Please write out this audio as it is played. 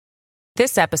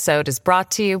This episode is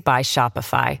brought to you by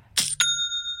Shopify.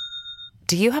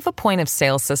 Do you have a point of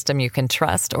sale system you can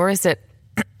trust, or is it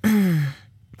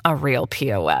a real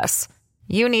POS?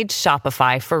 You need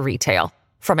Shopify for retail.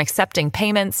 From accepting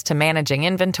payments to managing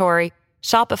inventory,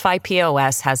 Shopify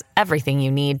POS has everything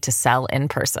you need to sell in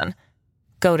person.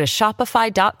 Go to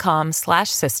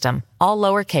shopify.com/system, all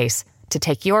lowercase, to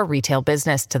take your retail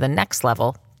business to the next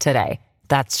level today.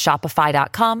 That's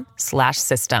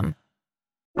shopify.com/system.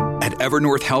 At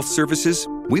Evernorth Health Services,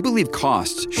 we believe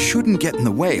costs shouldn't get in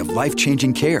the way of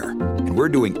life-changing care, and we're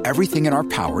doing everything in our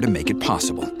power to make it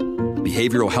possible.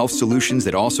 Behavioral health solutions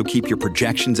that also keep your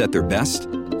projections at their best?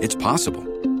 It's possible.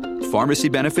 Pharmacy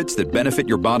benefits that benefit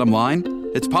your bottom line?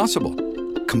 It's possible.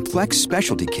 Complex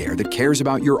specialty care that cares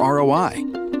about your ROI?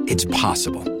 It's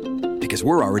possible. Because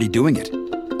we're already doing it.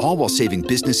 All while saving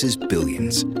businesses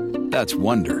billions. That's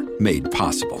Wonder made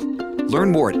possible.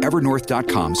 Learn more at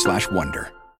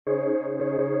evernorth.com/wonder.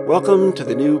 Welcome to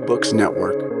the New Books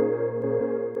Network.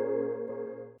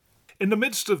 In the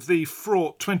midst of the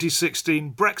fraught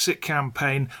 2016 Brexit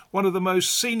campaign, one of the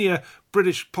most senior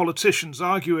British politicians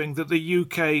arguing that the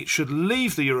UK should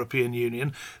leave the European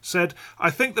Union said, "I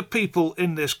think the people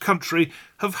in this country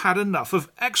have had enough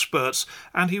of experts,"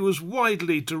 and he was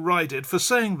widely derided for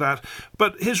saying that.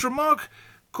 But his remark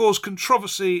caused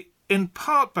controversy, in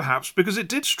part perhaps because it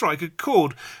did strike a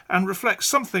chord and reflect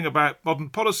something about modern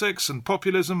politics and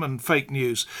populism and fake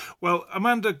news. Well,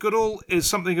 Amanda Goodall is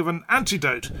something of an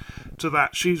antidote to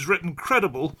that. She's written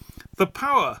Credible, The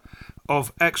Power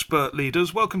of Expert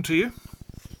Leaders. Welcome to you.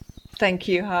 Thank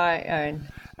you. Hi, Owen.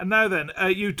 And now then,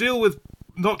 you deal with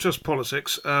not just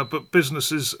politics, but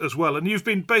businesses as well. And you've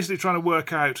been basically trying to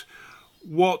work out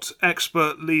what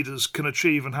expert leaders can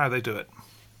achieve and how they do it.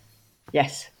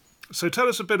 Yes. So tell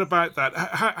us a bit about that.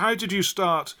 How did you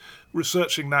start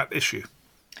researching that issue?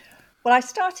 Well, I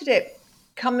started it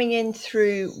coming in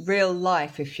through real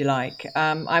life, if you like.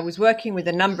 I was working with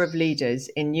a number of leaders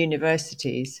in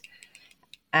universities,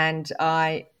 and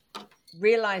I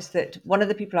realized that one of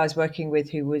the people I was working with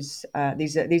who was,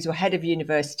 these were head of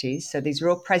universities, so these were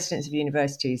all presidents of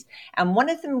universities, and one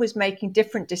of them was making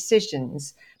different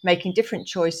decisions, making different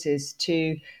choices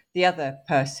to the other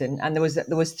person. And there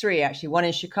was three, actually, one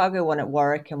in Chicago, one at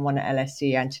Warwick, and one at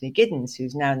LSE, Anthony Giddens,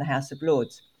 who's now in the House of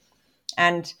Lords.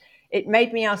 And it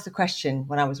made me ask the question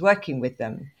when I was working with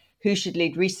them, who should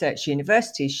lead research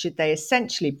universities? Should they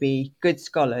essentially be good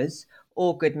scholars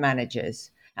or good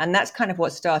managers? And that's kind of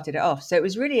what started it off. So it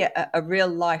was really a real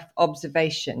life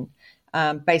observation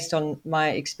based on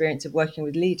my experience of working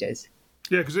with leaders.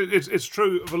 Yeah, because it's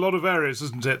true of a lot of areas,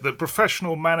 isn't it, that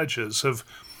professional managers have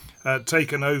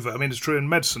taken over. I mean, it's true in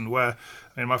medicine where,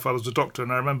 my father's a doctor,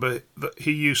 and I remember that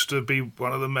he used to be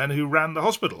one of the men who ran the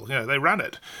hospital. They ran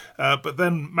it. But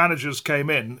then managers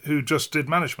came in who just did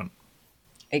management.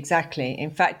 Exactly.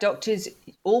 In fact, doctors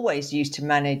always used to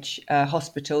manage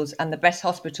hospitals, and the best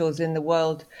hospitals in the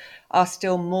world are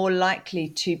still more likely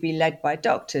to be led by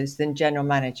doctors than general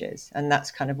managers. And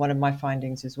that's kind of one of my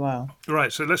findings as well.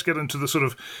 Right. So let's get into the sort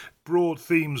of broad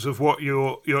themes of what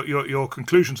your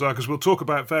conclusions are, because we'll talk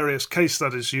about various case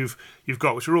studies you've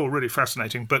got, which are all really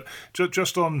fascinating. But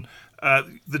just on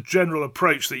the general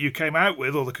approach that you came out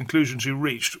with, or the conclusions you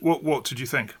reached, what did you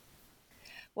think?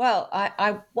 Well,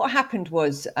 what happened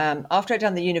was after I'd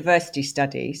done the university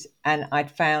studies and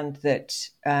I'd found that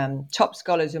top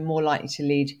scholars are more likely to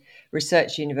lead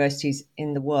research universities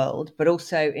in the world, but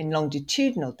also in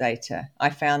longitudinal data, I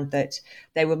found that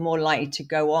they were more likely to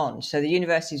go on. So the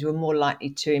universities were more likely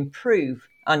to improve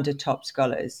under top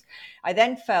scholars. I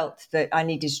then felt that I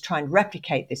needed to try and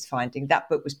replicate this finding. That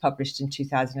book was published in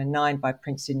 2009 by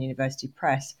Princeton University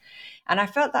Press. And I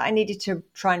felt that I needed to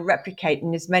try and replicate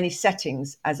in as many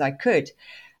settings as I could.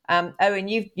 Owen,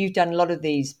 you've done a lot of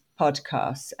these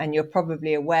podcasts, and you're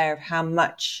probably aware of how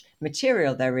much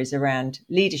material there is around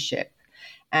leadership.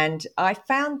 And I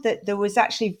found that there was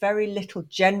actually very little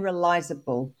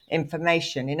generalizable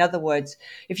information. In other words,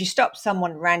 if you stop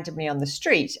someone randomly on the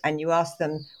street and you ask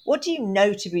them, what do you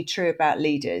know to be true about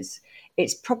leaders?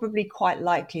 It's probably quite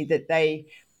likely that they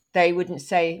wouldn't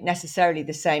say necessarily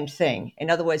the same thing. In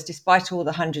other words, despite all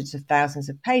the hundreds of thousands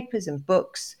of papers and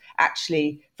books,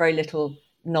 actually very little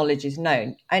knowledge is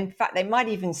known. In fact, they might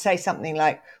even say something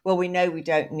like, well, we know we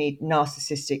don't need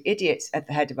narcissistic idiots at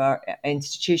the head of our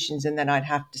institutions. And then I'd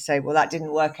have to say, well, that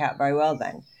didn't work out very well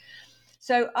then.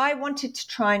 So I wanted to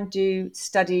try and do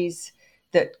studies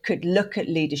that could look at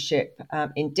leadership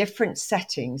in different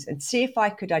settings and see if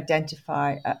I could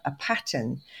identify a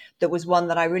pattern that was one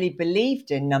that I really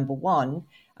believed in, number one,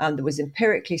 that was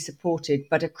empirically supported,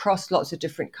 but across lots of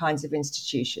different kinds of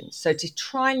institutions. So to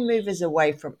try and move us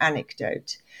away from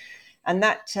anecdote. And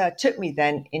that took me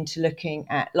then into looking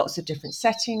at lots of different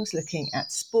settings, looking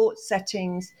at sports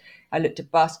settings. I looked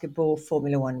at basketball,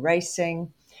 Formula One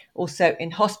racing. Also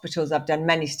in hospitals, I've done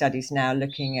many studies now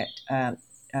looking at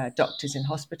doctors in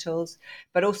hospitals,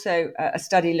 but also a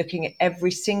study looking at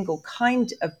every single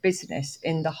kind of business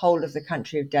in the whole of the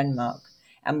country of Denmark.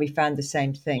 And we found the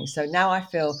same thing. So now I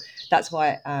feel that's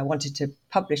why I wanted to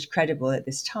publish Credible at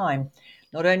this time.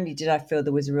 Not only did I feel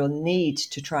there was a real need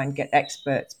to try and get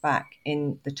experts back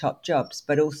in the top jobs,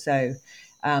 but also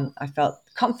I felt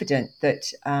confident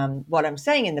that what I'm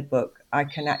saying in the book, I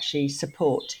can actually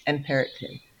support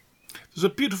empirically. There's a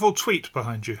beautiful tweet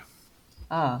behind you.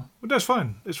 Ah. Well, that's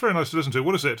fine. It's very nice to listen to.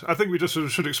 What is it? I think we just sort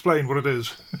of should explain what it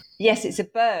is. Yes, it's a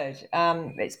bird.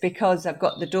 It's because I've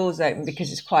got the doors open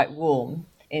because it's quite warm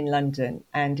in London,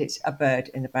 and it's a bird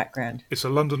in the background. It's a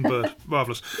London bird.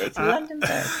 Marvellous. It's a London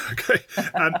bird. Okay.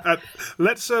 And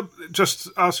let's just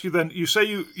ask you then, you say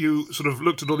you sort of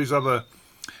looked at all these other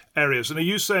areas, and are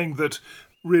you saying that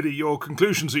really your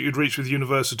conclusions that you'd reached with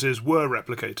universities were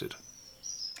replicated?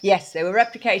 Yes, they were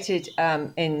replicated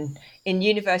in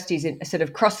universities in a sort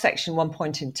of cross-section one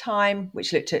point in time,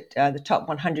 which looked at the top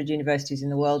 100 universities in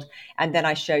the world. And then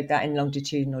I showed that in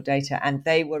longitudinal data, and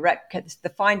they were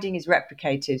the finding is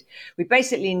replicated. We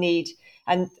basically need,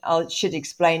 and I should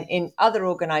explain, in other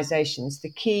organizations, the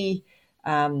key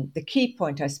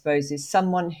point, I suppose, is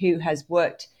someone who has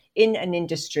worked in an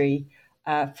industry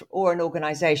or an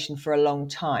organization for a long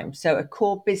time. So a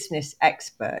core business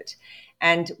expert.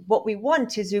 And what we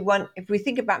want is if we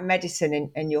think about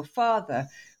medicine and your father,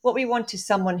 what we want is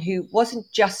someone who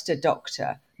wasn't just a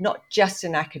doctor, not just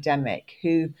an academic,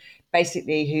 who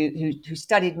basically who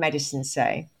studied medicine,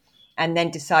 say, and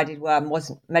then decided,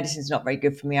 well, medicine's not very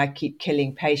good for me. I keep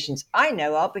killing patients. I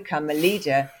know I'll become a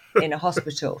leader in a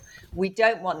hospital. We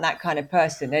don't want that kind of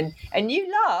person. And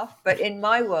you laugh, but in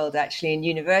my world, actually, in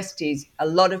universities, a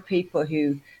lot of people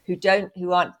who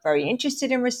aren't very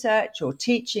interested in research or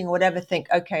teaching or whatever think,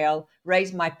 okay, I'll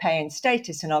raise my pay and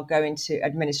status and I'll go into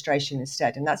administration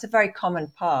instead. And that's a very common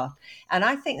path. And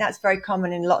I think that's very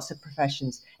common in lots of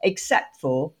professions, except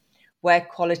for where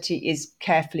quality is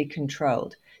carefully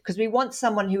controlled. Because we want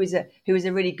someone who is a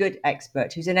really good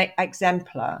expert, who's an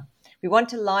exemplar. We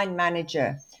want a line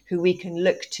manager who we can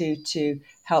look to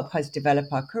help us develop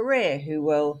our career,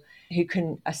 who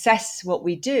can assess what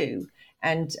we do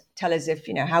and tell us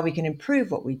how we can improve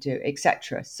what we do,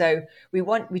 etc. So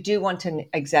we do want an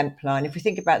exemplar. And if we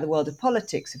think about the world of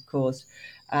politics, of course,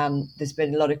 there's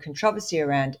been a lot of controversy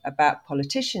about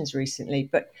politicians recently,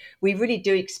 but we really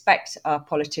do expect our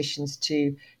politicians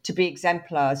to be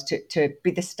exemplars, to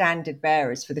be the standard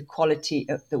bearers for the quality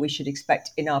that we should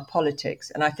expect in our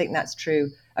politics. And I think that's true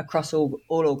across all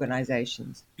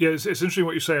organizations. Yeah, it's interesting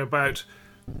what you say about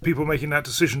people making that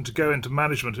decision to go into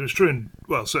management. And it's true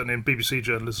certainly in BBC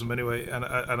journalism anyway, and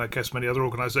I guess many other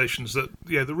organisations, that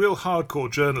the real hardcore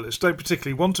journalists don't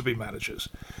particularly want to be managers.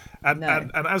 And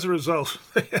as a result,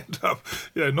 they end up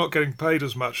not getting paid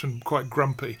as much and quite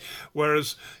grumpy.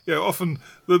 Whereas often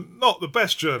not the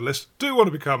best journalists do want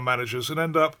to become managers and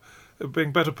end up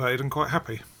being better paid and quite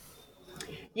happy.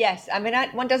 Yes, I mean,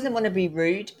 one doesn't want to be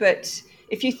rude, but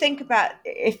if you think about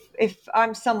if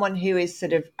I'm someone who is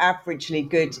sort of averagely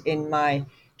good in my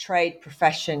trade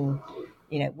profession,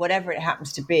 whatever it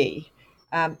happens to be,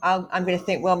 I'm going to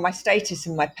think, well, my status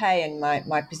and my pay and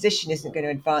my position isn't going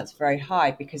to advance very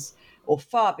high because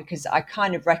I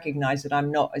kind of recognize that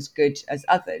I'm not as good as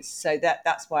others. So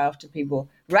that's why often people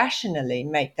rationally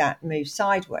make that move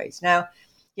sideways. Now,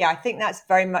 I think that's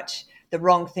very much the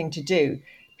wrong thing to do.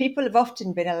 People have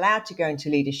often been allowed to go into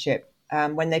leadership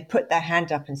when they put their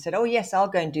hand up and said, oh, yes, I'll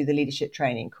go and do the leadership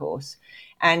training course.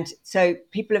 And so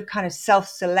people have kind of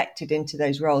self-selected into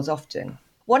those roles often.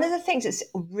 One of the things that's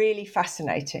really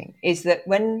fascinating is that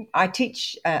when I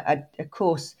teach a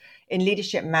course in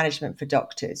leadership management for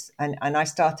doctors, and I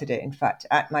started it, in fact,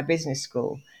 at my business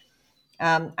school.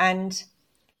 And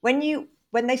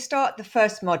when they start the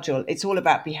first module, it's all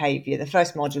about behavior. The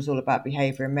first module is all about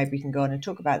behavior, and maybe we can go on and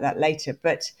talk about that later.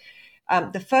 But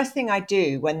the first thing I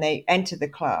do when they enter the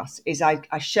class is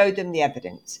I show them the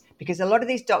evidence, because a lot of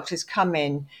these doctors come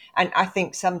in, and I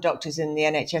think some doctors in the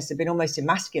NHS have been almost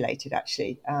emasculated,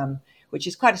 actually, which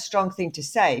is quite a strong thing to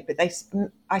say. But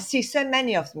I see so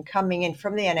many of them coming in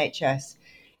from the NHS,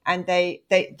 and they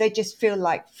just feel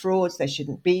like frauds. They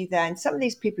shouldn't be there. And some of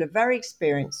these people are very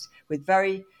experienced with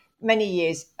very many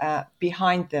years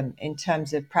behind them in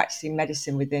terms of practicing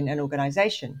medicine within an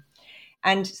organization.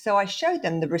 And so I show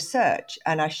them the research,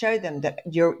 and I show them that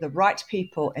you're the right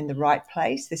people in the right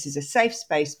place. This is a safe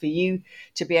space for you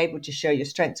to be able to show your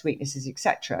strengths, weaknesses,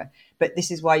 etc. But this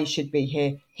is why you should be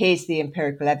here. Here's the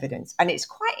empirical evidence. And it's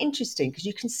quite interesting because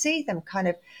you can see them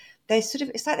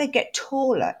it's like they get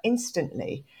taller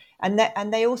instantly. And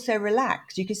they also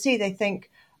relax. You can see they think,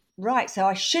 right, so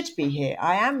I should be here.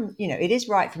 I am, it is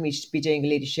right for me to be doing a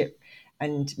leadership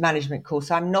and management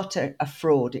course. I'm not a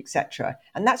fraud, etc.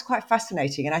 And that's quite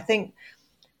fascinating. And I think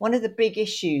one of the big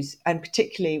issues, and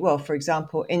particularly, well, for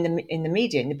example, in the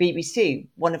media, in the BBC,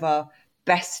 one of our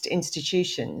best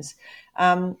institutions,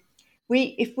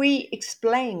 if we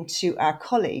explain to our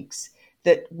colleagues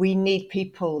that we need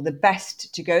people, the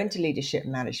best, to go into leadership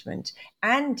management,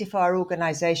 and if our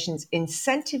organisations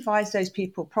incentivize those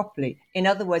people properly, in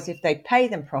other words, if they pay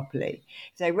them properly,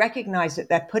 if they recognise that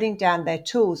they're putting down their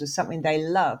tools as something they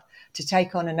love to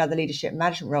take on another leadership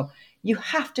management role, you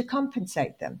have to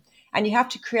compensate them. And you have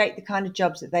to create the kind of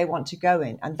jobs that they want to go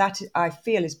in. And that, I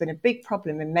feel, has been a big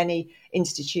problem in many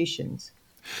institutions.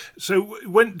 So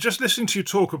when just listening to you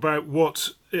talk about what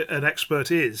an expert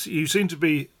is, you seem to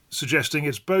be suggesting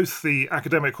it's both the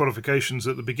academic qualifications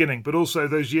at the beginning, but also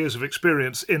those years of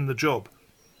experience in the job.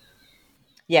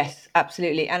 Yes,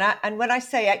 absolutely. And when I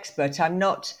say expert, I'm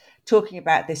not talking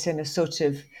about this in a sort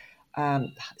of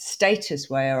status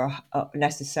way or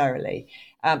necessarily.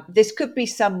 This could be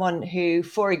someone who,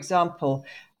 for example,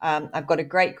 I've got a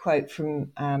great quote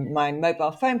from my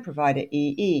mobile phone provider,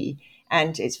 EE,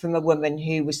 and it's from a woman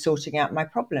who was sorting out my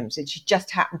problems. And she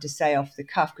just happened to say off the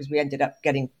cuff, because we ended up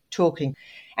talking.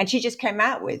 And she just came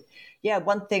out with,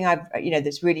 one thing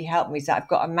that's really helped me is that I've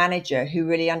got a manager who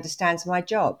really understands my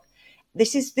job.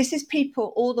 This is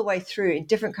people all the way through in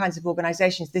different kinds of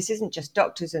organizations. This isn't just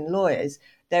doctors and lawyers.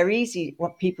 They're easy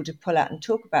people to pull out and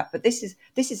talk about, but this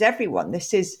is everyone.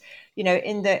 This is,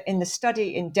 in the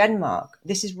study in Denmark,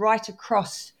 this is right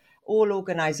across all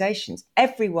organizations.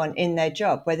 Everyone in their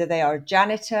job, whether they are a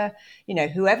janitor,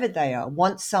 whoever they are,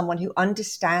 wants someone who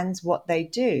understands what they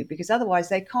do, because otherwise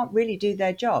they can't really do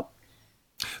their job.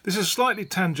 This is a slightly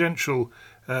tangential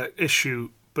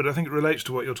issue, but I think it relates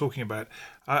to what you're talking about.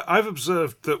 I've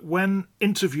observed that when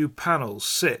interview panels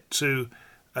sit to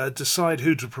decide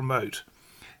who to promote,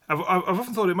 I've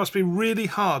often thought it must be really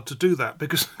hard to do that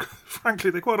because,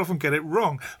 frankly, they quite often get it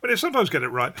wrong. I mean, they sometimes get it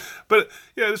right. But,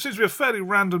 there seems to be a fairly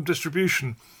random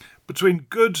distribution between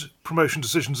good promotion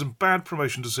decisions and bad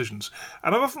promotion decisions.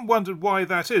 And I've often wondered why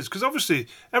that is, because obviously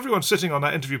everyone sitting on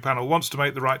that interview panel wants to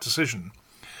make the right decision,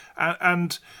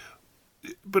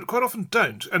 but quite often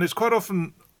don't. And it's quite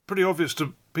often pretty obvious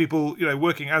to people,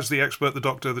 working as the expert, the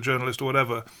doctor, the journalist or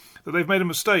whatever, that they've made a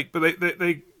mistake, but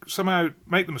they somehow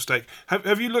make the mistake.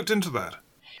 Have you looked into that?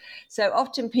 So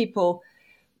often people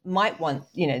might want,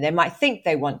 they might think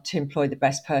they want to employ the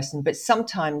best person, but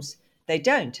sometimes they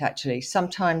don't actually.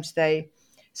 Sometimes they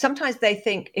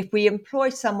think if we employ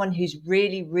someone who's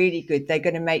really, really good, they're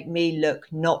going to make me look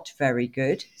not very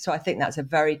good. So I think that's a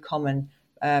very common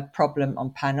problem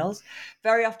on panels.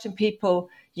 Very often people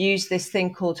use this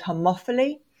thing called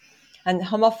homophily, and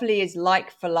homophily is like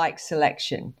for like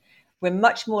selection. We're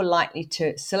much more likely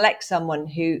to select someone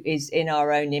who is in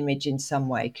our own image in some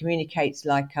way, communicates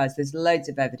like us. There's loads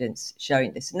of evidence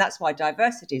showing this. And that's why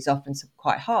diversity is often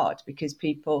quite hard, because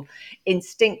people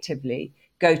instinctively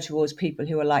go towards people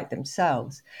who are like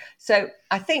themselves. So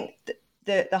I think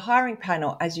the hiring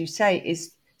panel, as you say,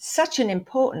 is such an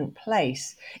important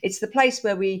place. It's the place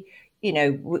where we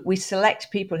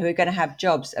select people who are going to have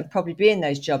jobs and probably be in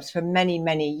those jobs for many,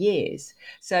 many years.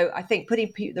 So I think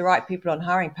putting the right people on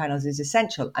hiring panels is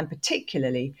essential, and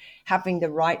particularly having the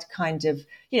right kind of,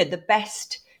 the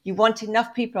best. You want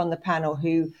enough people on the panel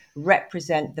who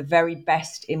represent the very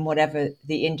best in whatever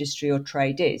the industry or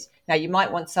trade is. Now, you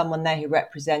might want someone there who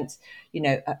represents,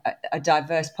 a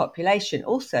diverse population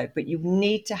also, but you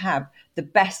need to have the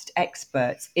best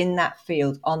experts in that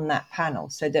field on that panel,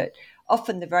 so that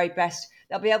often the very best,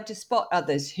 they'll be able to spot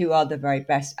others who are the very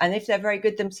best. And if they're very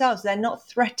good themselves, they're not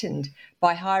threatened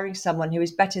by hiring someone who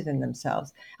is better than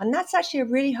themselves. And that's actually a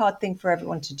really hard thing for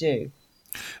everyone to do.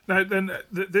 Now, then,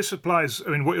 this applies,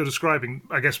 what you're describing,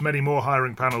 I guess many more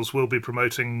hiring panels will be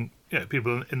promoting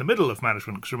people in the middle of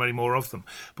management, because there are many more of them.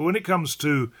 But when it comes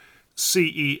to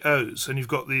CEOs, and you've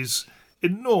got these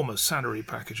enormous salary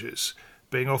packages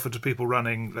being offered to people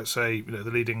running, let's say,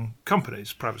 the leading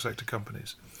companies, private sector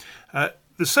companies,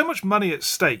 there's so much money at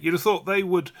stake. You'd have thought they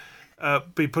would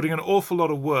be putting an awful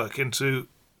lot of work into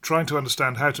trying to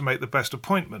understand how to make the best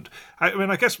appointment.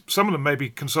 I guess some of them may be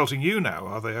consulting you now,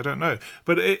 are they? I don't know.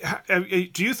 But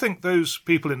do you think those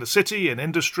people in the city, in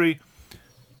industry,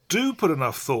 do put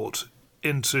enough thought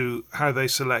into how they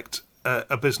select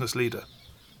a business leader?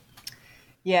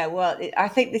 Yeah, well, I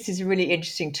think this is a really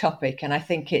interesting topic, and I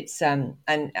think it's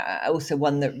also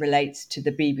one that relates to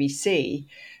the BBC,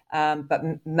 but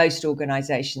most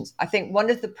organisations. I think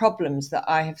one of the problems that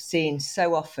I have seen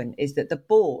so often is that the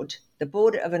board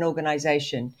of an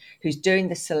organisation who's doing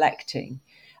the selecting,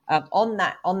 on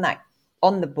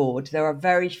the board, there are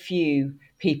very few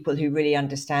people who really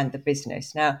understand the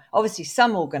business. Now, obviously,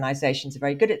 some organisations are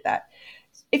very good at that.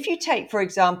 If you take, for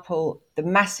example, the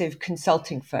massive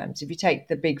consulting firms, if you take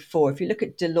the big four, if you look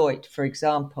at Deloitte, for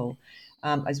example,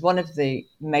 as one of the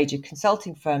major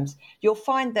consulting firms, you'll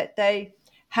find that they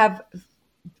have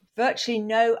virtually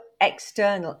no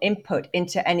external input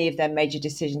into any of their major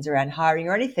decisions around hiring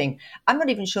or anything. I'm not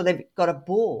even sure they've got a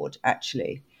board,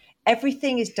 actually.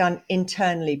 Everything is done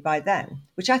internally by them,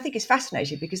 which I think is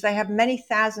fascinating because they have many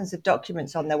thousands of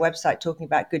documents on their website talking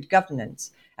about good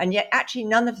governance, and yet actually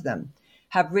none of them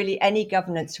have really any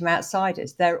governance from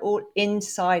outsiders. They're all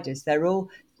insiders. They're all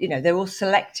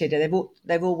selected, and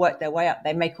they've all worked their way up.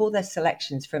 They make all their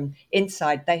selections from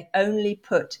inside. They only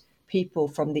put people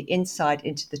from the inside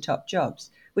into the top jobs,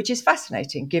 which is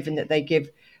fascinating given that they give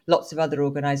lots of other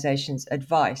organizations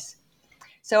advice.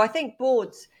 So I think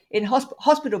boards, in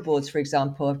hospital boards, for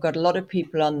example, have got a lot of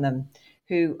people on them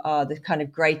who are the kind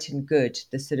of great and good,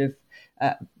 the sort of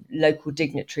local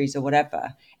dignitaries or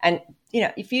whatever. And,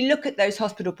 if you look at those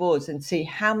hospital boards and see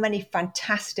how many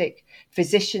fantastic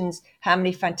physicians, how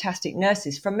many fantastic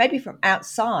nurses from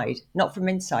outside, not from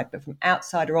inside, but from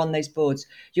outside are on those boards,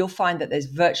 you'll find that there's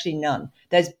virtually none.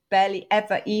 There's barely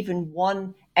ever even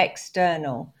one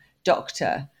external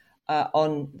doctor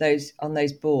on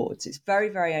those boards. It's very,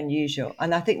 very unusual.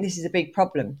 And I think this is a big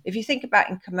problem. If you think about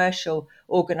in commercial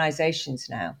organizations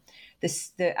now,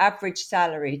 the average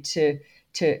salary to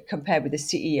compare with the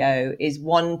CEO is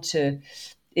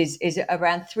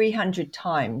around 300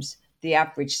 times the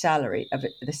average salary of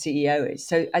the CEO is.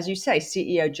 So as you say,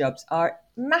 CEO jobs are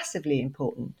massively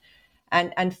important.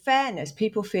 And fairness,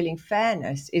 people feeling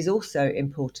fairness is also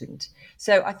important.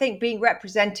 So I think being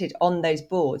represented on those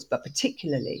boards, but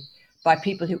particularly by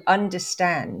people who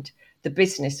understand the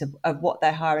business of what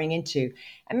they're hiring into.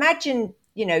 Imagine,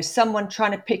 someone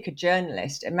trying to pick a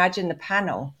journalist. Imagine the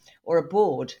panel or a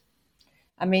board.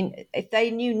 I mean, if they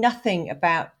knew nothing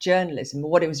about journalism or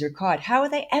what it was required, how are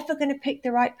they ever going to pick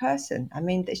the right person? I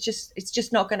mean, it's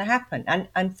just not going to happen.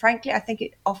 And frankly, I think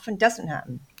it often doesn't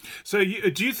happen. So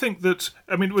do you think that,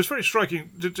 I mean, it was very striking,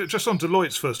 just on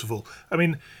Deloitte's, first of all, I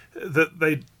mean, that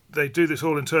they do this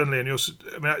all internally, and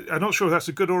I'm not sure if that's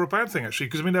a good or a bad thing, actually,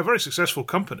 because, I mean, they're very successful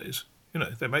companies.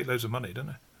 They make loads of money, don't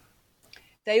they?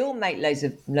 They all make loads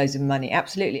of money,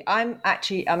 absolutely.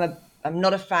 I'm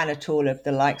not a fan at all of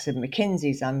the likes of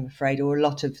McKinsey's, I'm afraid, or a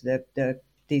lot of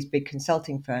these big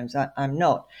consulting firms. I'm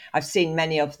not. I've seen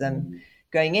many of them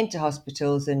going into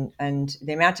hospitals, and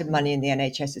the amount of money in the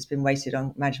NHS that's been wasted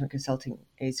on management consulting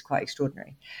is quite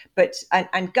extraordinary. But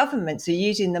and governments are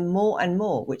using them more and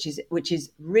more, which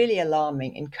is really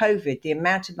alarming. In COVID, the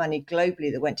amount of money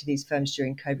globally that went to these firms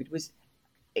during COVID was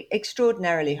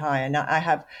extraordinarily high, and I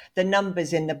have the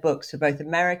numbers in the books for both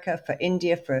America, for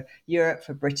India, for Europe,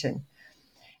 for Britain.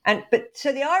 But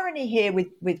so the irony here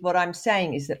with what I'm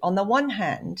saying is that on the one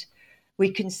hand, we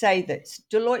can say that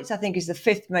Deloitte, I think, is the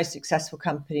fifth most successful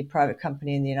private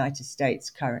company in the United States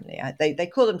currently. They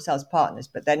call themselves partners,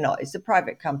 but they're not. It's a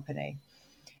private company.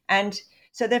 And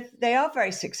so they are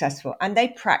very successful, and they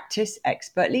practice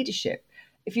expert leadership.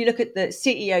 If you look at the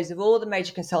CEOs of all the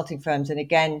major consulting firms, and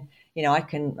again, I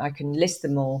can list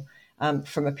them all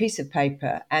from a piece of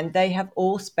paper, and they have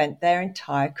all spent their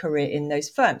entire career in those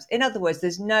firms. In other words,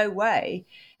 there's no way,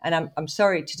 and I'm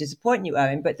sorry to disappoint you,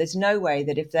 Owen, but there's no way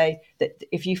that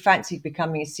if you fancied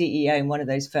becoming a CEO in one of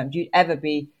those firms, you'd ever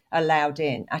be allowed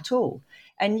in at all.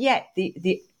 And yet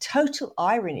the total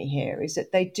irony here is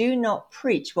that they do not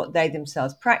preach what they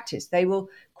themselves practice. They will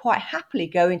quite happily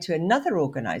go into another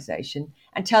organization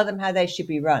and tell them how they should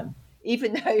be run,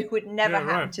 even though it would never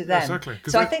happen to them. Exactly.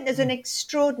 So I think there's an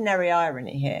extraordinary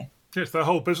irony here. Yes, their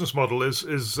whole business model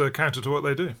is counter to what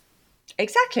they do.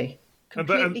 Exactly.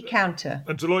 Completely counter.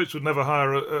 And Deloitte would never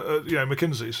hire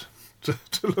McKinsey's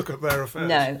to look at their affairs.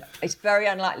 No, it's very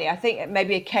unlikely. I think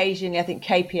maybe occasionally, I think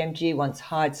KPMG once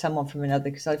hired someone from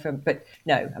another consulting firm, but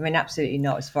no, I mean, absolutely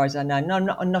not, as far as I know.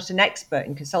 No, I'm not an expert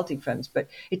in consulting firms, but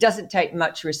it doesn't take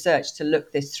much research to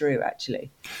look this through,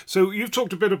 actually. So you've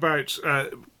talked a bit about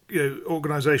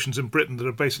organisations in Britain that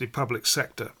are basically public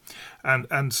sector,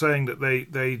 and saying that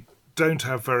they don't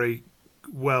have very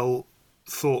well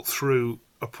thought through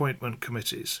appointment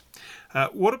committees.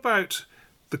 What about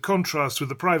the contrast with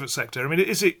the private sector. I mean,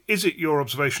 is it your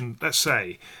observation, let's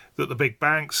say, that the big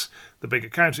banks, the big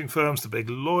accounting firms, the big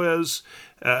lawyers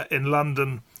in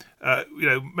London,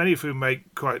 many of whom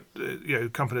make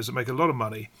companies that make a lot of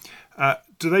money,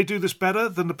 do they do this better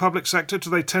than the public sector? Do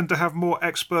they tend to have more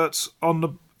experts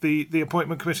on the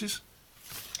appointment committees?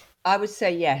 I would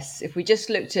say yes. If we just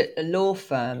looked at the law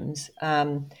firms,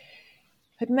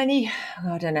 but many,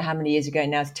 I don't know how many years ago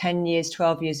now, it's 10 years,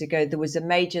 12 years ago, there was a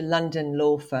major London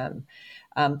law firm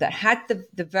that had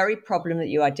the very problem that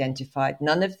you identified.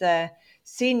 None of their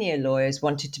senior lawyers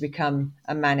wanted to become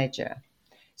a manager.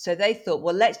 So they thought,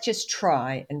 well, let's just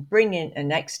try and bring in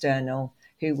an external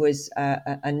who was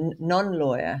a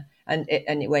non-lawyer. And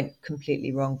it went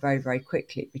completely wrong very, very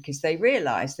quickly because they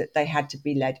realized that they had to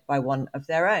be led by one of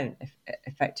their own,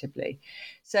 effectively.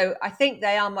 So I think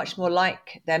they're much more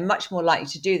likely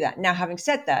to do that. Now, having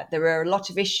said that, there are a lot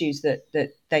of issues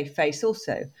that they face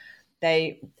also.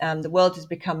 The world has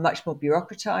become much more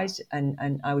bureaucratized,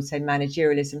 and I would say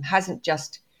managerialism hasn't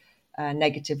just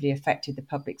negatively affected the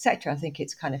public sector. I think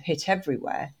it's kind of hit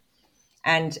everywhere.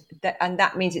 And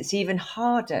that means it's even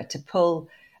harder to pull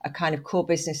a kind of core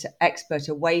business expert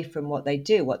away from what they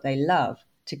do, what they love,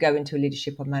 to go into a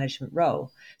leadership or management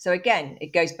role. So again,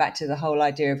 it goes back to the whole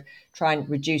idea of trying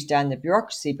to reduce down the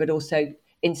bureaucracy, but also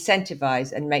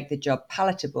incentivize and make the job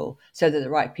palatable so that the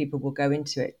right people will go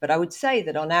into it. But I would say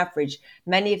that on average,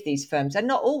 many of these firms, and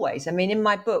not always, I mean, in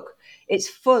my book, it's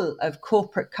full of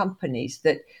corporate companies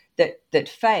that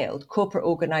failed, corporate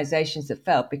organizations that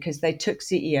failed because they took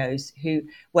CEOs who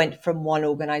went from one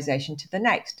organization to the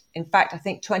next. In fact, I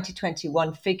think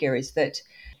 2021 figure is that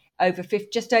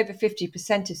just over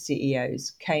 50% of CEOs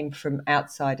came from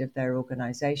outside of their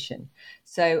organization.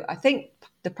 So I think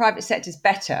the private sector is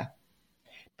better,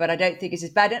 but I don't think it's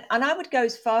as bad. And I would go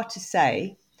as far to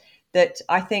say that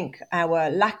I think our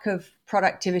lack of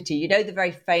productivity, the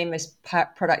very famous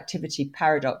productivity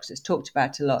paradox that's talked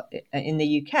about a lot in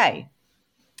the UK,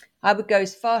 I would go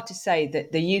as far to say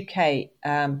that the UK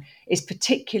is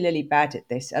particularly bad at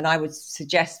this. And I would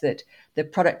suggest that the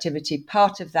productivity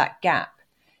part of that gap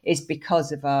is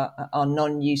because of our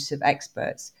non-use of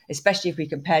experts, especially if we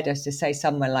compared us to, say,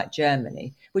 somewhere like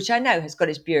Germany, which I know has got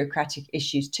its bureaucratic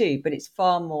issues too, but it's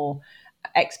far more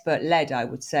expert-led, I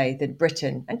would say, than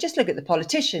Britain. And just look at the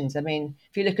politicians. I mean,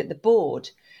 if you look at the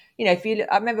board, I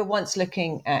remember once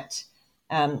looking at,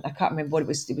 I can't remember what it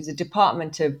was. It was it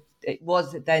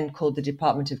was then called the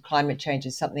Department of Climate Change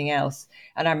and something else.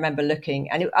 And I remember looking,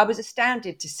 and I was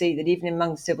astounded to see that even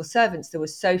among the civil servants, there were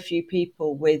so few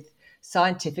people with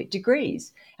scientific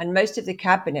degrees. And most of the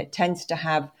cabinet tends to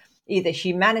have either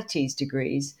humanities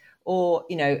degrees or,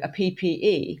 a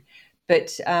PPE.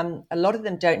 But a lot of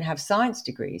them don't have science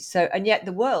degrees. So, and yet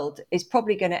the world is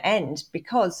probably going to end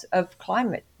because of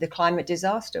the climate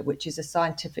disaster, which is a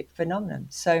scientific phenomenon.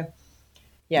 So,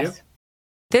 yes. Yep.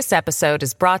 This episode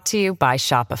is brought to you by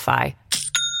Shopify.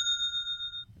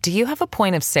 Do you have a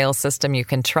point of sale system you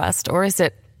can trust, or is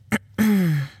it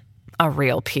a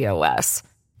real POS?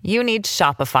 You need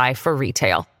Shopify for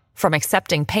retail. From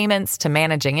accepting payments to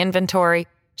managing inventory,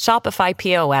 Shopify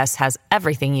POS has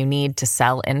everything you need to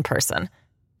sell in person.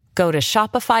 Go to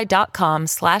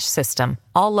shopify.com/system,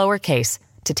 all lowercase,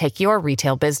 to take your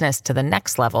retail business to the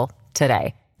next level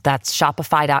today. That's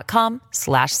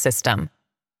shopify.com/system.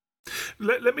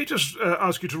 Let me just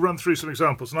ask you to run through some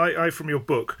examples. And I from your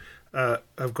book,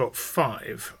 have got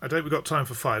 5. I don't think we've got time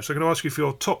for 5. So I'm going to ask you for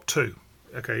your top 2.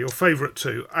 Okay, your favourite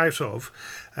 2 out of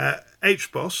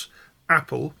HBOS,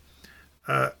 Apple,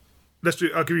 I'll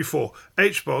give you 4.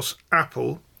 HBOS,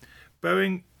 Apple,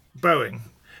 Boeing,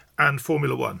 and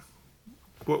Formula One.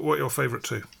 What are your favourite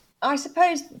 2? I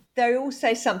suppose they all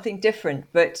say something different,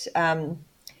 but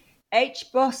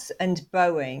HBOS and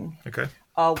Boeing. Okay.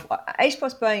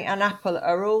 HBOS, Boeing, and Apple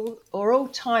are all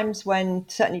times when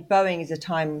certainly Boeing is a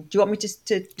time. Do you want me just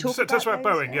to talk about? Tell us about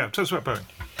Boeing. Yeah, tell us about Boeing.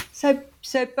 So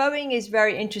Boeing is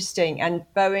very interesting, and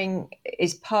Boeing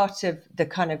is part of the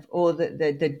kind of all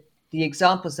the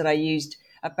examples that I used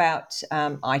about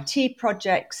IT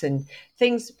projects and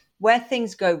things where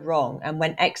things go wrong and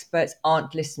when experts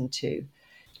aren't listened to.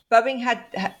 Boeing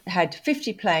had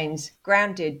 50 planes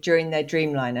grounded during their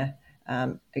Dreamliner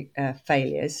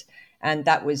failures, and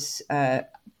that was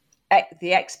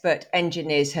the expert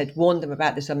engineers had warned them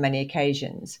about this on many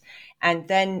occasions, and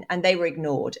they were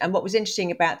ignored. And what was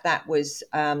interesting about that was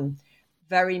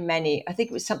very many, I think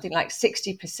it was something like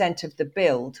 60% of the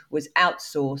build was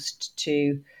outsourced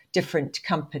to different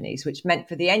companies, which meant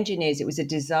for the engineers it was a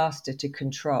disaster to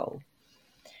control.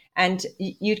 And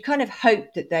you'd kind of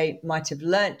hope that they might have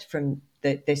learnt from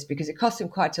this because it cost them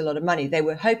quite a lot of money. They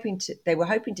were hoping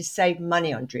to save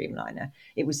money on Dreamliner.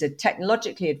 It was a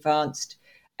technologically advanced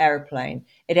aeroplane.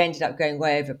 It ended up going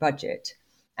way over budget.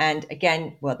 And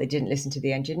again, well, they didn't listen to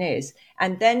the engineers.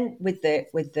 And then with the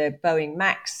Boeing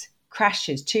Max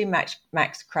crashes, two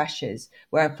Max crashes,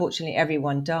 where unfortunately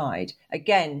everyone died.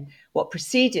 Again, what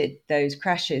preceded those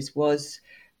crashes was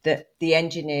that the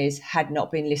engineers had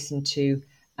not been listened to,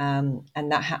 and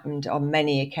that happened on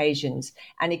many occasions.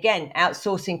 And again,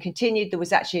 outsourcing continued. There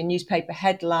was actually a newspaper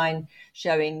headline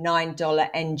showing $9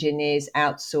 engineers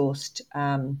outsourced,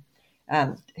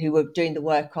 who were doing the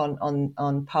work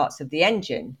on parts of the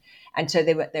engine, and so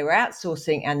they were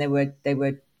outsourcing, and they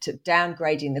were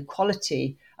downgrading the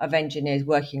quality of engineers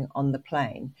working on the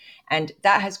plane, and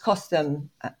that has cost them.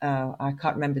 I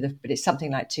can't remember but it's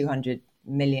something like 200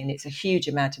 million. It's a huge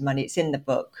amount of money. It's in the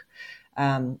book,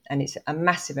 and it's a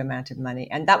massive amount of money,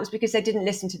 and that was because they didn't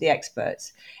listen to the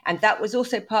experts, and that was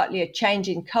also partly a change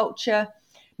in culture.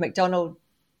 McDonnell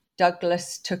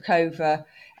Douglas took over,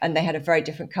 and they had a very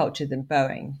different culture than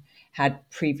Boeing had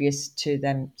previous to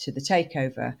the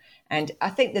takeover. And I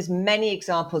think there's many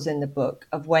examples in the book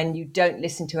of when you don't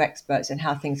listen to experts and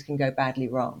how things can go badly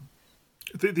wrong.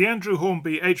 The Andrew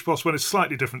Hornby HBOS one is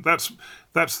slightly different. That's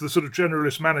the sort of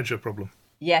generalist manager problem.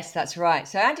 Yes, that's right.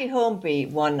 So Andy Hornby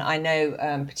one I know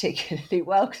particularly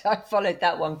well because I followed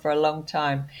that one for a long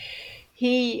time.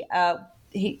 He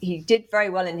did very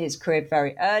well in his career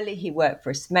very early. He worked for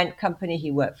a cement company.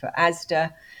 He worked for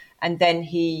Asda. And then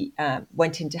he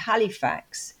went into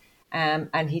Halifax,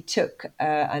 and he took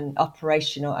an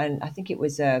operational, and I think it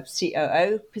was a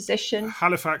COO position.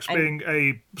 Halifax being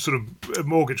a sort of a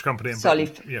mortgage company in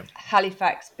Britain. Yeah.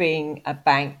 Halifax being a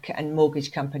bank and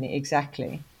mortgage company,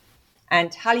 exactly.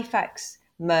 And Halifax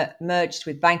merged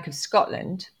with Bank of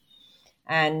Scotland,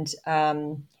 and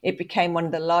it became one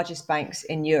of the largest banks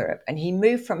in Europe. And he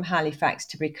moved from Halifax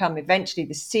to become eventually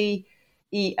the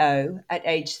CEO at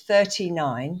age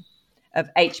 39 of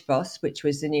HBOS, which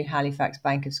was the new Halifax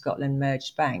Bank of Scotland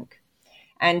merged bank.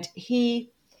 And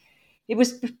it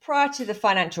was prior to the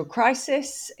financial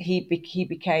crisis. He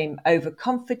became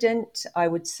overconfident, I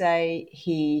would say.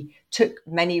 He took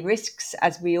many risks,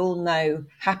 as we all know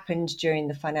happened during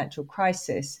the financial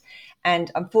crisis.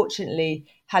 And unfortunately,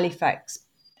 Halifax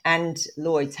and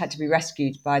Lloyd's had to be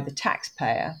rescued by the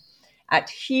taxpayer at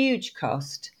huge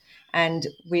cost. And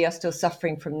we are still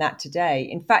suffering from that today.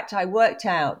 In fact, I worked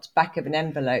out back of an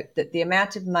envelope that the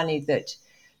amount of money that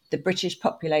the British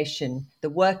population, the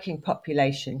working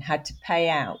population, had to pay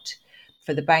out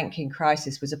for the banking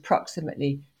crisis was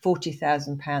approximately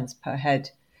 £40,000 per head.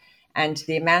 And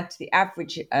the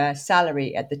average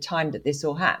salary at the time that this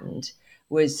all happened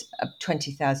was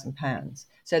 £20,000.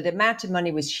 So the amount of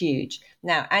money was huge.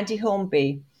 Now, Andy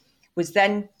Hornby was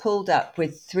then pulled up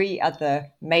with three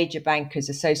other major bankers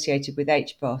associated with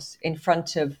HBOS in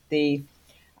front of the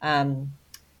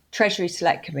Treasury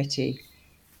Select Committee.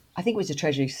 I think it was a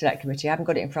Treasury Select Committee. I haven't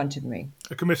got it in front of me.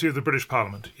 A committee of the British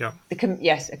Parliament, yeah.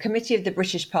 Yes, a committee of the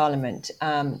British Parliament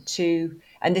and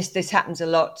this happens a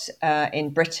lot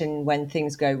in Britain when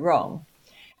things go wrong.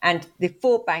 And the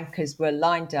four bankers were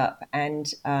lined up,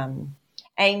 and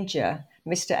Mr.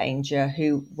 Ainger,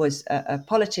 who was a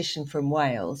politician from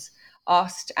Wales,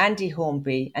 asked Andy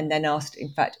Hornby, and then asked, in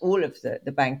fact, all of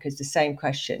the bankers the same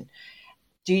question: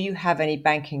 do you have any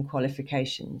banking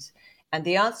qualifications? And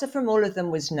the answer from all of them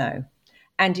was no.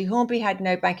 Andy Hornby had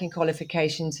no banking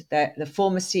qualifications. The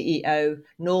former CEO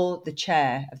nor the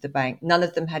chair of the bank, none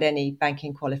of them had any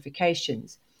banking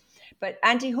qualifications. But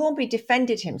Andy Hornby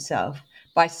defended himself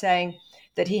by saying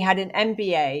that he had an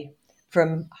MBA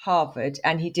from Harvard,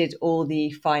 and he did all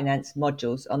the finance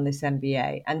modules on this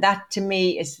MBA. And that, to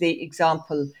me, is the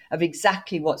example of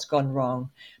exactly what's gone wrong,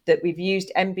 that we've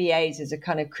used MBAs as a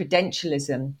kind of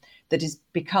credentialism that has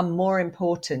become more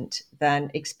important than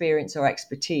experience or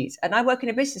expertise. And I work in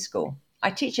a business school.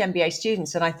 I teach MBA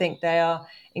students, and I think they are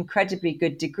incredibly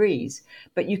good degrees,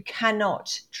 but you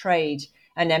cannot trade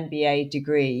an MBA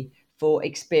degree for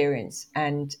experience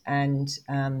and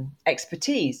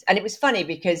expertise. And it was funny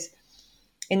because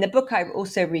in the book, I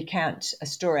also recount a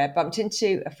story. I bumped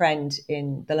into a friend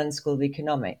in the London School of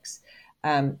Economics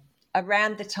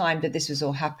around the time that this was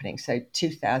all happening, so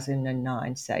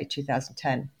 2009, say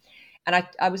 2010. And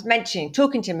I was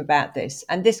talking to him about this.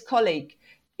 And this colleague,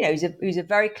 who's a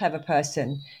very clever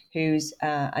person, who's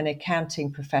an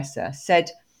accounting professor,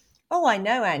 said, "Oh, I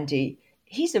know Andy.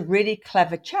 He's a really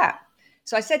clever chap."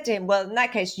 So I said to him, "Well, in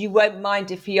that case, you won't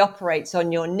mind if he operates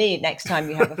on your knee next time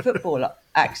you have a football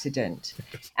accident."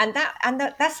 And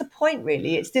that's the point,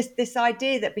 really. It's this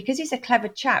idea that because he's a clever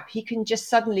chap, he can just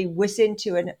suddenly whiz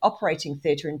into an operating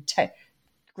theatre and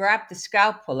grab the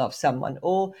scalpel of someone,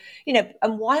 or,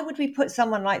 and why would we put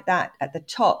someone like that at the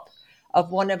top of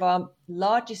one of our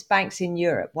largest banks in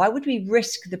Europe? Why would we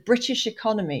risk the British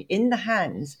economy in the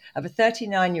hands of a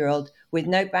 39-year-old with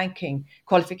no banking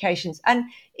qualifications? And,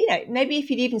 maybe if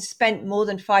he'd even spent more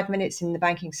than 5 minutes in the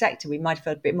banking sector, we might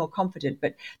feel a bit more confident.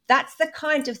 But that's the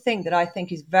kind of thing that I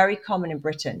think is very common in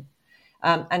Britain,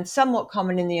 and somewhat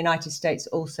common in the United States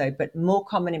also, but more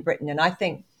common in Britain. And I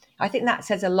think that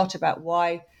says a lot about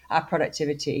why our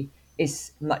productivity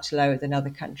is much lower than other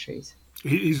countries.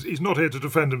 He's not here to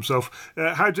defend himself.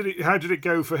 How did it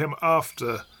go for him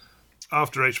after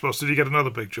HBOS? Did he get another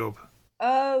big job?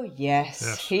 Oh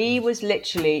yes. He was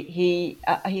literally he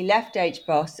left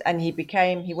HBOS and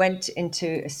he went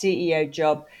into a CEO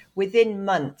job within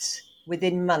months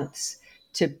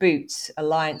to Boots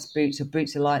Alliance,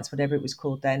 whatever it was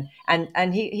called then,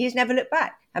 and he's never looked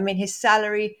back. I mean, his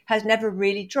salary has never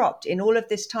really dropped in all of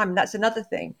this time. That's another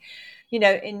thing.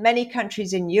 In many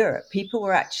countries in Europe, people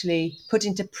were actually put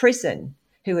into prison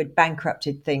who had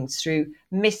bankrupted things through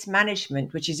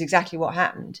mismanagement, which is exactly what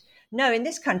happened. No, in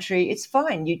this country, it's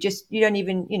fine. You don't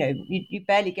even, you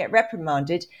barely get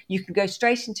reprimanded. You can go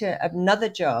straight into another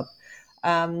job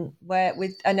and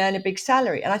earn a big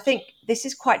salary. And I think this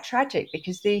is quite tragic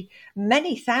because the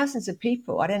many thousands of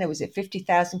people, I don't know, was it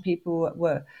 50,000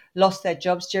 people lost their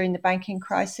jobs during the banking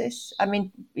crisis? I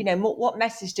mean, what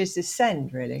message does this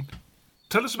send, really?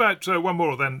 Tell us about one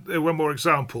more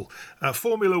example.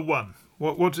 Formula One.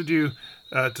 What did you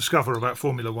discover about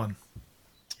Formula One?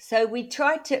 So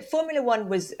Formula One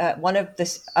was one of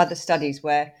the other studies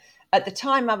where at the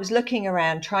time I was looking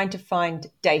around trying to find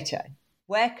data.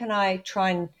 Where can I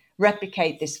try and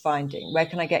replicate this finding? Where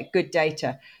can I get good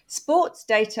data? Sports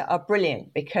data are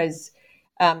brilliant because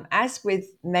as with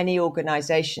many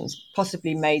organizations,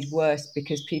 possibly made worse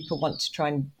because people want to try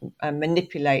and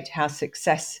manipulate how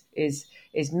success is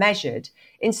measured.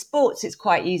 In sports, it's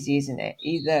quite easy, isn't it?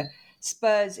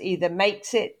 Spurs either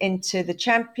makes it into the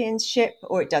championship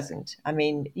or it doesn't. I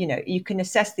mean, you can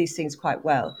assess these things quite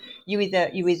well. You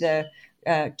either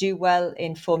do well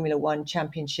in Formula One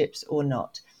championships or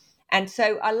not. And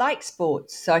so I like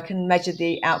sports, so I can measure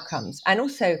the outcomes. And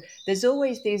also, there's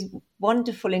always these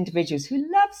wonderful individuals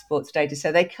who love sports data,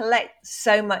 so they collect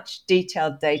so much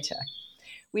detailed data.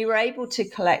 We were able to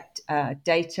collect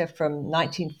data from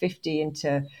 1950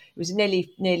 it was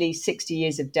nearly 60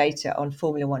 years of data on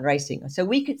Formula One racing. So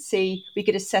we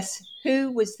could assess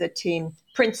who was the team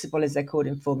principal, as they're called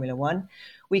in Formula One.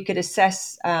 We could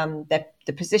assess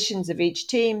the positions of each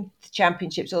team, the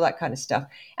championships, all that kind of stuff.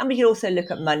 And we could also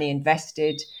look at money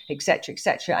invested, et cetera, et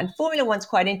cetera. And Formula One's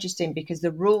quite interesting because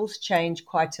the rules change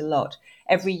quite a lot.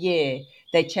 Every year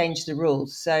they change the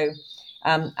rules. So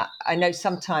I know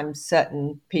sometimes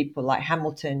certain people like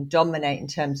Hamilton dominate in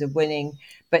terms of winning,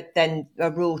 but then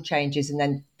a rule changes and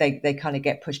then they kind of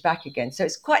get pushed back again. So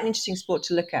it's quite an interesting sport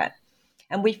to look at.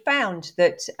 And we found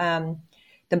that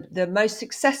the most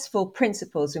successful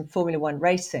principals in Formula One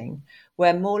racing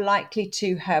were more likely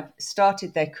to have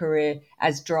started their career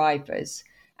as drivers.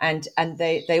 And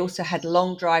they also had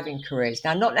long driving careers.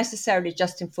 Now, not necessarily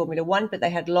just in Formula One, but they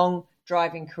had long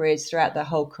driving careers throughout their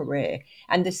whole career.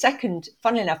 And the second,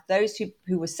 funnily enough, those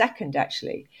who were second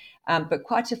actually, but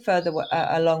quite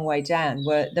a long way down,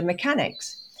 were the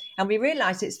mechanics. And we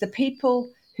realized it's the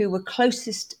people who were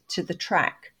closest to the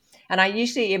track. And I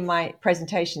usually, in my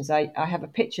presentations, I have a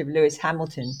picture of Lewis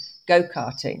Hamilton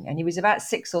go-karting, and he was about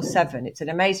 6 or 7. It's an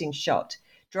amazing shot,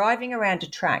 driving around a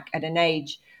track at an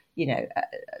age,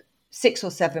 6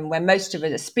 or 7, where most of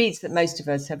us, the speeds that most of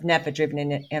us have never driven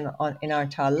in our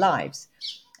entire lives.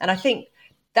 And I think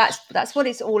that's what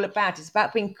it's all about. It's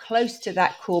about being close to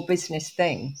that core business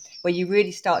thing where you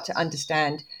really start to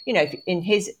understand, in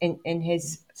his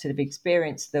sort of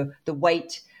experience, the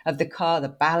weight of the car, the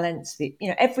balance,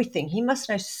 everything. He must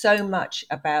know so much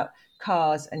about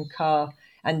cars and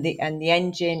the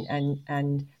engine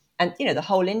and the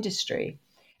whole industry.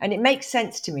 And it makes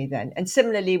sense to me then. And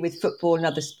similarly with football and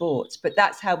other sports, but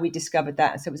that's how we discovered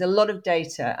that. And so it was a lot of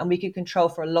data and we could control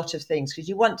for a lot of things because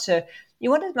you want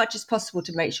as much as possible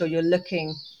to make sure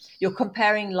you're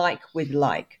comparing like with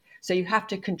like. So you have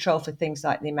to control for things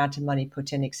like the amount of money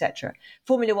put in, etc.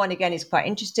 Formula One, again, is quite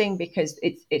interesting because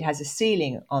it has a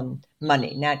ceiling on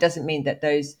money. Now, it doesn't mean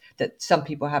that some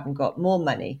people haven't got more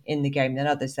money in the game than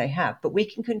others they have, but we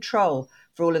can control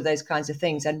for all of those kinds of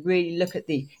things and really look at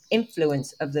the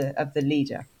influence of the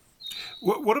leader.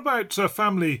 What about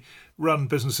family-run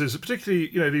businesses,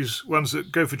 particularly these ones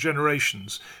that go for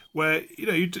generations, where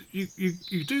you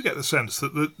do get the sense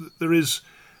that there is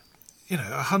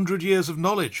 100 years of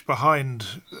knowledge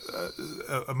behind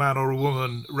a man or a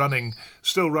woman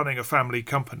still running a family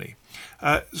company,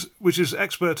 which is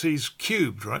expertise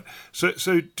cubed, right?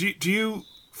 So did you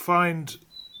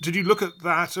look at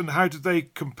that, and how did they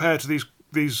compare to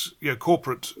these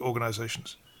corporate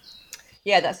organisations?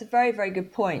 Yeah, that's a very, very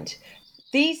good point.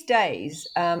 These days,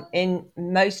 in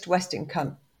most Western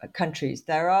countries,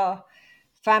 there are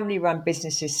family-run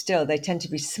businesses still. They tend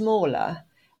to be smaller,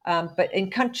 but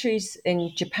in countries,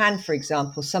 in Japan, for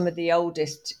example, it's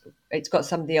got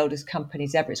some of the oldest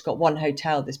companies ever. It's got one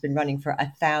hotel that's been running for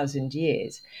 1,000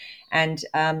 years, and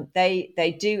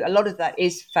they do a lot of that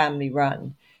is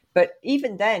family-run. But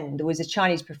even then, there was a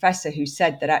Chinese professor who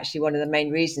said that actually one of the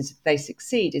main reasons that they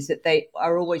succeed is that they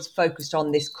are always focused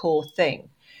on this core thing.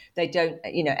 They don't,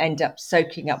 end up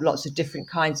soaking up lots of different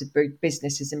kinds of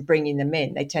businesses and bringing them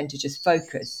in. They tend to just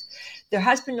focus. There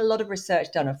has been a lot of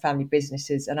research done on family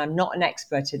businesses, and I'm not an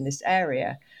expert in this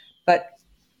area, but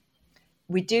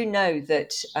we do know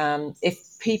that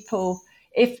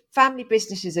if family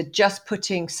businesses are just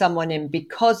putting someone in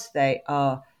because they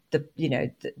are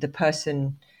the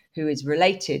person who is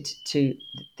related to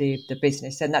the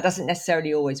business, and that doesn't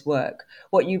necessarily always work.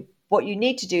 What you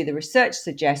need to do, the research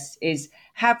suggests, is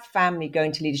have family go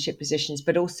into leadership positions,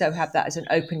 but also have that as an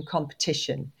open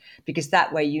competition, because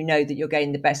that way you know that you're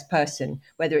getting the best person,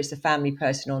 whether it's a family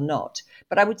person or not.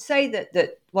 But I would say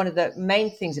that one of the main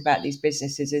things about these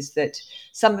businesses is that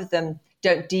some of them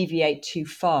don't deviate too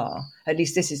far. At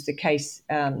least this is the case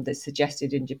that's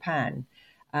suggested in Japan.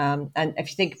 And if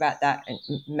you think about that, in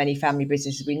many family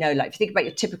businesses we know, like if you think about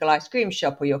your typical ice cream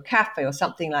shop or your cafe or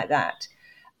something like that,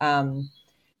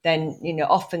 then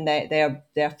often they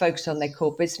are focused on their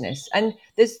core business. And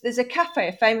there's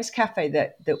a famous cafe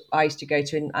that I used to go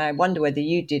to, and I wonder whether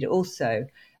you did also,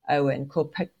 Owen,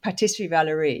 called Patisserie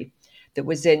Valerie, that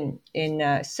was in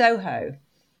Soho.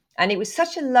 And it was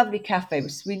such a lovely cafe.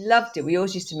 We loved it. We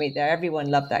always used to meet there. Everyone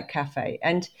loved that cafe.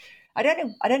 And I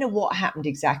don't know what happened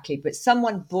exactly, but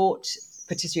someone bought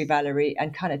Patisserie Valerie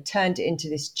and kind of turned it into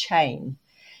this chain.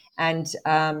 And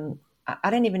I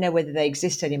don't even know whether they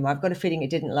exist anymore. I've got a feeling it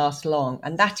didn't last long.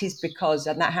 And that is because,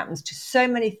 and that happens to so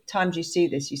many times you see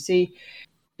this, you see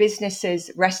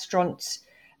businesses, restaurants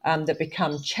that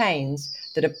become chains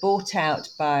that are bought out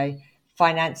by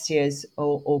financiers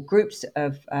or groups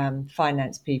of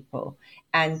finance people,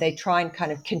 and they try and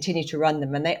kind of continue to run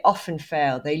them, and they often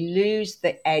fail. They lose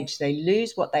the edge. They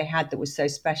lose what they had that was so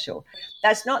special.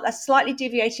 That's slightly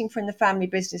deviating from the family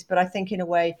business, but I think in a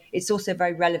way it's also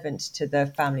very relevant to the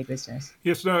family business.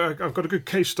 Yes, no, I've got a good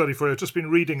case study for you. I've just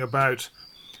been reading about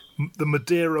the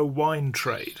Madeira wine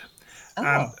trade.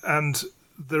 And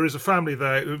there is a family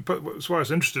there. That's why I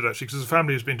was interested, actually, because there's a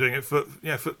family who's been doing it for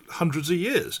hundreds of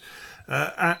years.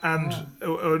 Over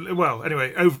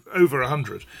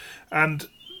 100. And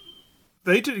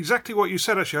they did exactly what you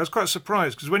said, actually. I was quite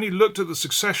surprised, because when you looked at the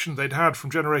succession they'd had from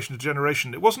generation to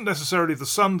generation, it wasn't necessarily the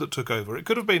son that took over. It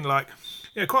could have been like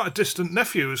quite a distant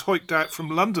nephew who's hoiked out from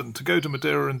London to go to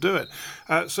Madeira and do it.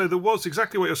 So there was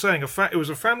exactly what you're saying. It was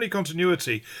a family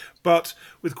continuity, but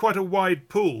with quite a wide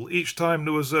pool each time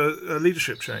there was a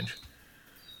leadership change.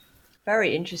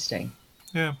 Very interesting.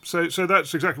 Yeah, so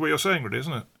that's exactly what you're saying, really,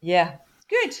 isn't it? Yeah,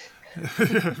 good.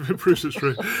 It proves it's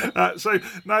true. So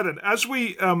now then, as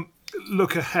we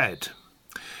look ahead,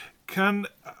 can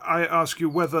I ask you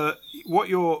whether what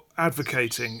you're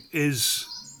advocating is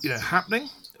happening,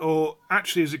 or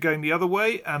actually is it going the other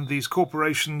way, and these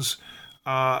corporations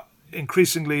are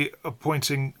increasingly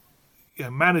appointing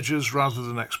managers rather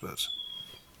than experts?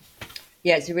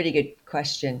 Yeah, it's a really good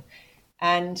question.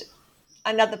 And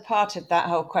another part of that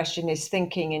whole question is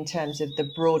thinking in terms of the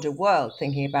broader world,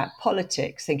 thinking about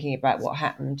politics, thinking about what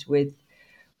happened with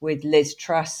Liz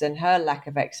Truss and her lack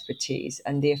of expertise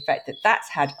and the effect that that's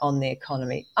had on the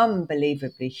economy,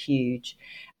 unbelievably huge,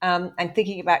 and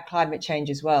thinking about climate change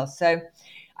as well. So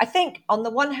I think on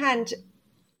the one hand,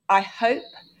 I hope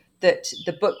that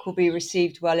the book will be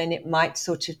received well, and it might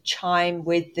sort of chime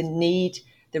with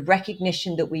the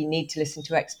recognition that we need to listen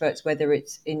to experts, whether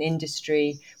it's in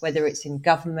industry, whether it's in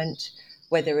government,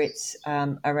 whether it's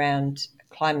around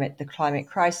the climate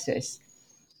crisis.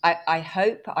 I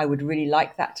hope, I would really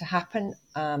like that to happen.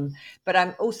 But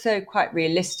I'm also quite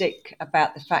realistic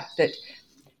about the fact that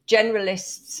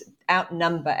generalists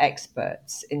outnumber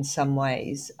experts in some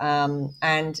ways. And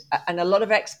a lot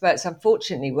of experts,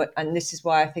 unfortunately, and this is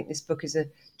why I think this book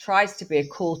tries to be a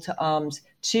call to arms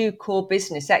to core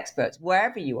business experts,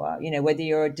 wherever you are, whether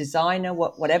you're a designer,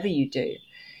 whatever you do,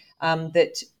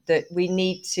 that we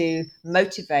need to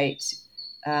motivate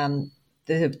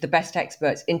the best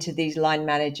experts into these line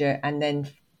manager and then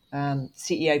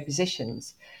CEO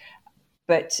positions.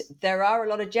 But there are a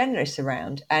lot of generalists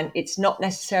around, and it's not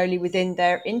necessarily within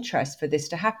their interest for this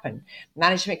to happen.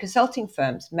 Management consulting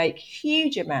firms make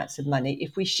huge amounts of money.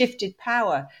 If we shifted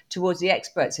power towards the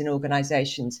experts in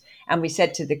organizations and we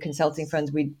said to the consulting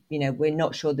firms, we're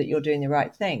not sure that you're doing the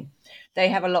right thing, they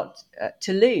have a lot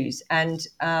to lose. And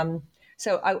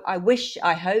so I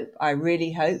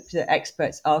really hope that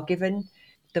experts are given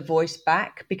the voice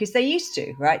back, because they used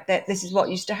to, right? This is what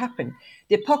used to happen.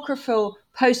 The apocryphal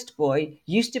post boy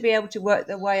used to be able to work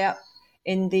their way up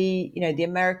in the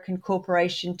American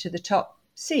corporation to the top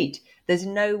seat. There's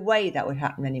no way that would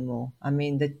happen anymore. I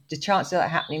mean, the chance of that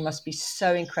happening must be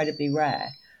so incredibly rare.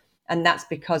 And that's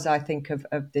because I think of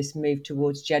this move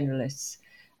towards generalists.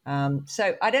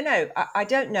 So I don't know. I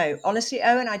don't know. Honestly,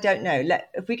 Owen, I don't know.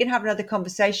 If we can have another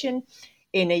conversation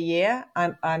in a year,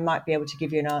 I might be able to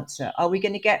give you an answer. Are we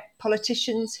going to get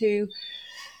politicians who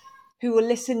will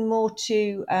listen more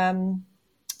to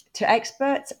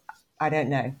experts? I don't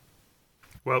know.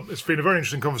 Well, it's been a very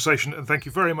interesting conversation, and thank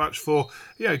you very much for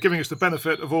giving us the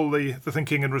benefit of all the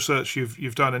thinking and research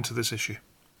you've done into this issue.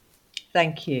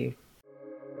 Thank you.